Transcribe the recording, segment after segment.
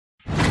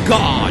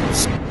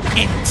God's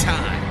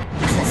end-time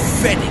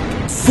prophetic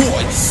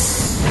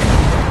voice.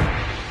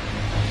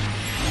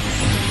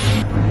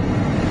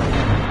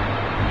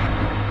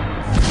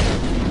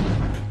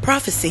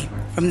 Prophecy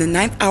from the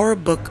 9th Hour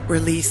book,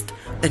 released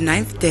the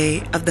 9th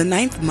day of the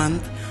 9th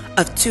month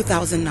of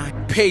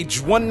 2009.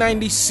 Page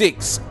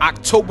 196,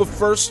 October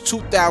 1st,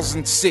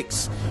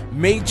 2006.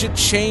 Major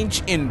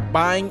change in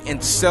buying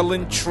and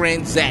selling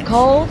transactions.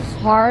 Cold,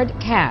 hard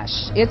cash.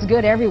 It's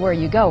good everywhere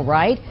you go,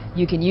 right?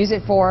 You can use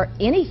it for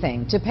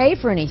anything, to pay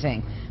for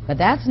anything. But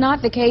that's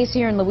not the case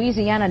here in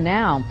Louisiana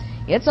now.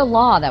 It's a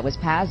law that was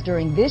passed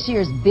during this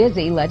year's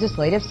busy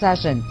legislative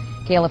session.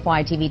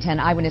 KLFY TV 10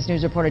 Eyewitness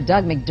News reporter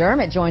Doug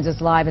McDermott joins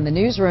us live in the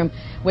newsroom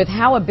with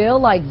how a bill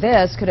like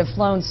this could have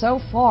flown so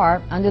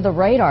far under the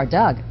radar.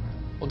 Doug.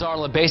 Well,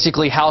 Darla,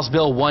 basically House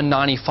Bill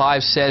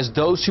 195 says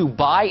those who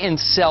buy and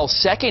sell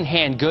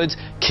second-hand goods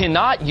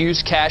cannot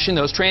use cash in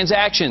those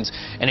transactions.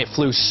 And it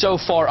flew so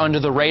far under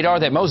the radar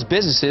that most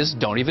businesses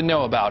don't even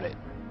know about it.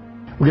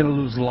 We're going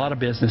to lose a lot of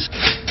business.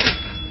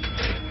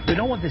 We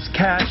don't want this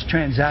cash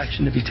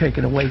transaction to be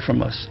taken away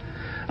from us.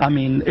 I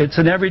mean, it's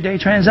an everyday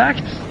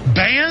transaction.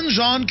 Bans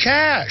on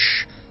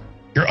cash.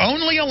 You're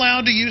only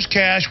allowed to use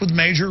cash with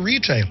major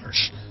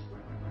retailers.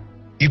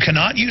 You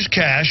cannot use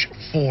cash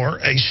for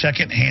a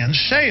second-hand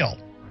sale.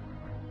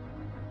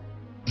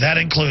 That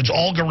includes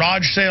all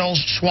garage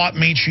sales, swap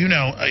meets, you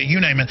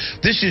name it.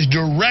 This is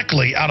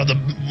directly out of the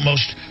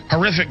most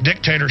horrific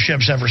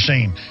dictatorships ever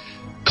seen.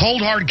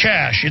 Cold, hard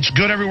cash. It's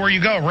good everywhere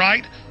you go,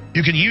 right?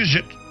 You can use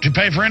it to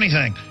pay for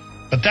anything.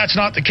 But that's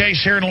not the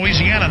case here in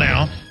Louisiana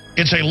now.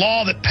 It's a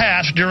law that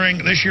passed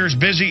during this year's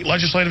busy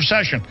legislative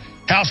session.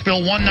 House Bill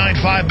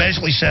 195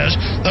 basically says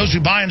those who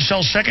buy and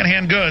sell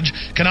secondhand goods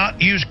cannot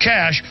use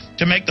cash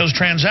to make those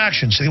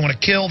transactions. So they want to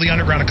kill the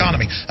underground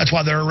economy. That's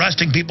why they're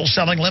arresting people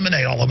selling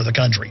lemonade all over the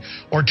country,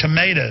 or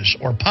tomatoes,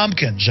 or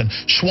pumpkins, and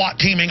SWAT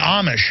teaming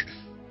Amish,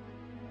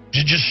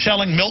 just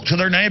selling milk to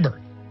their neighbor.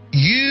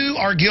 You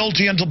are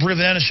guilty until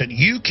proven innocent.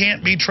 You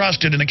can't be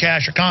trusted in a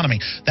cash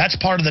economy. That's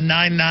part of the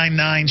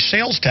 999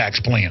 sales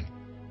tax plan.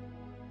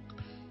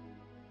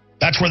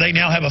 That's where they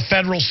now have a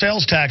federal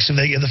sales tax if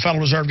the Federal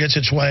Reserve gets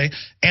its way,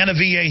 and a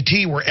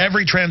VAT where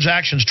every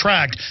transaction's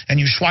tracked and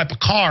you swipe a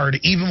card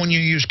even when you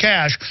use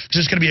cash, because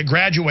it's going to be a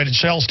graduated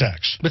sales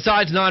tax.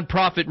 Besides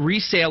nonprofit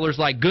resellers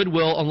like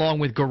Goodwill along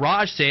with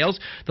garage sales,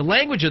 the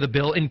language of the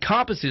bill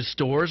encompasses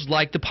stores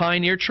like the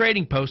Pioneer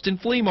Trading Post and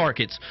flea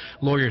markets.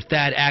 Lawyer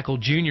Thad Ackle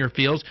Jr.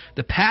 feels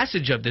the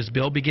passage of this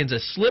bill begins a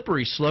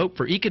slippery slope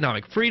for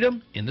economic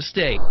freedom in the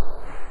state.